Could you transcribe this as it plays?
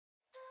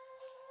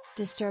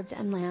Disturbed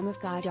and Lamb of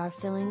God are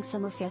filling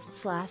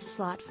Summerfest's last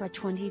slot for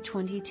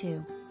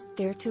 2022.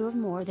 There are two of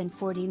more than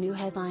 40 new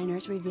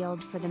headliners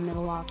revealed for the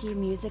Milwaukee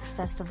Music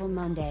Festival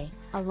Monday,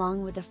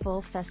 along with a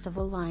full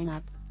festival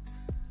lineup.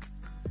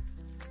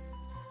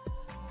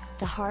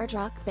 The hard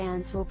rock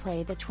bands will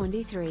play the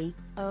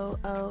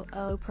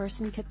 23,000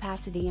 person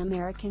capacity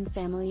American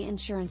Family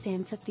Insurance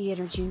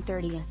Amphitheater June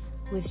 30th,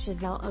 with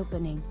Chevelle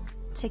opening.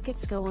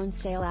 Tickets go on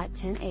sale at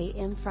 10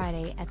 a.m.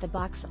 Friday at the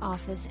box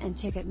office and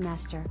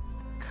Ticketmaster.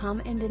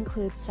 Come and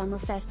include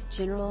Summerfest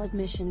general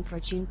admission for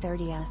June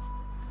 30th.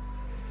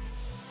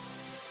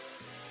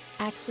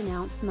 Acts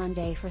announced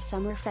Monday for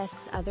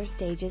Summerfest's other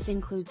stages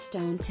include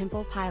Stone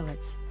Temple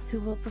Pilots, who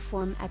will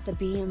perform at the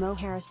BMO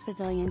Harris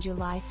Pavilion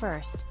July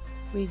 1st.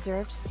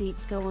 Reserved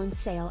seats go on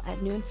sale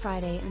at noon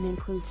Friday and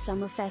include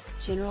Summerfest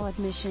general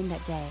admission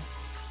that day.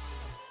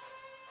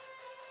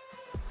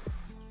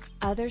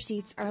 Other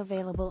seats are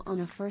available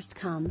on a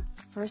first-come,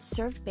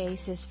 first-served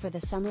basis for the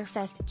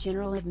Summerfest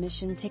general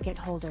admission ticket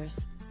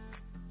holders.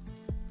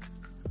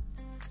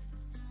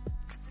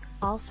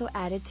 Also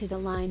added to the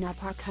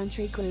lineup are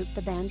country group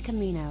the Band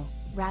Camino,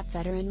 rap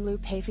veteran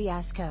Lupe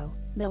Fiasco,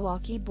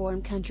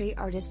 Milwaukee-born country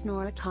artist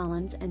Nora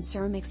and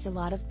Sir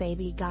Mix-a-Lot of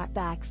Baby Got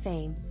Back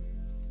fame.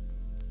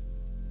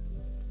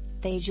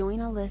 They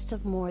join a list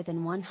of more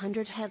than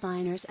 100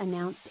 headliners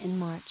announced in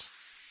March.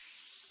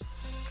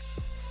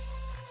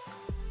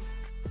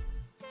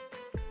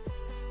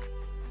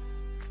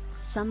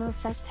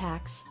 Summerfest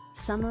hacks.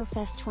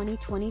 Summerfest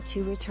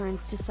 2022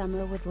 returns to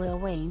summer with Lil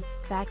Wayne,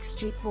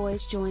 Backstreet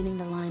Boys joining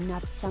the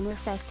lineup.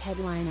 Summerfest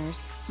headliners,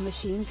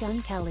 Machine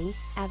Gun Kelly,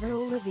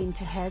 Avril Lavigne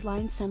to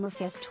headline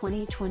Summerfest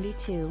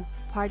 2022,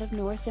 part of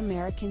North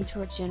American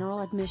tour.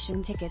 General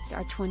admission tickets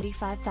are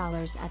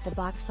 $25 at the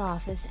box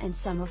office and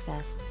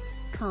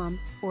Summerfest.com,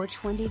 or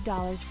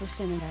 $20 for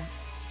Senator.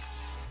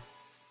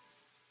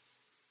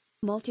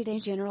 Multi-day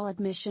general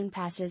admission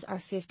passes are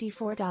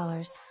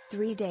 $54,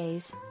 3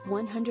 days,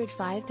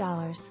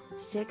 $105,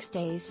 6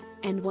 days,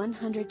 and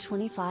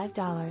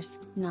 $125,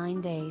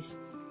 9 days.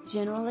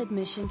 General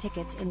admission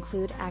tickets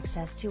include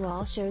access to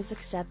all shows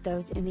except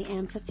those in the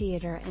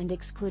amphitheater and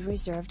exclude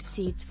reserved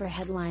seats for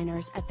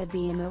headliners at the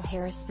BMO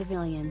Harris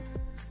Pavilion.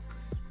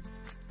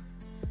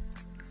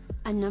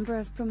 A number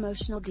of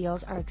promotional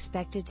deals are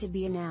expected to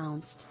be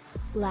announced.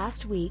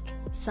 Last week,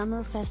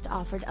 Summerfest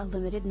offered a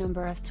limited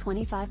number of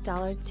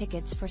 $25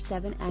 tickets for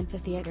 7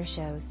 amphitheater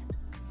shows.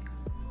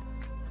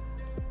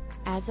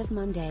 As of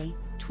Monday,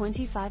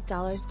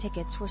 $25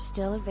 tickets were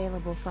still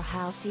available for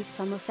Halsey's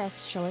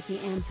Summerfest show at the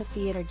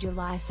Amphitheater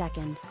July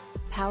 2nd.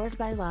 Powered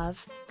by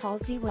Love,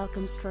 Halsey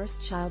welcomes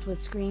first child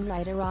with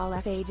screenwriter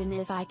Alev.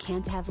 Aydin'If I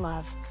Can't Have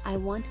Love, I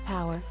Want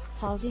Power.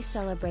 Halsey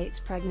celebrates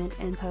pregnant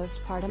and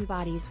postpartum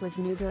bodies with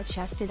new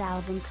bare-chested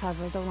album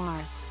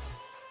coverThe.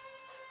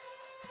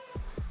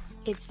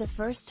 It's the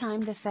first time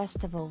the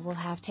festival will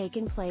have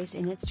taken place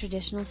in its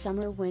traditional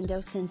summer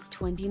window since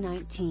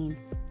 2019.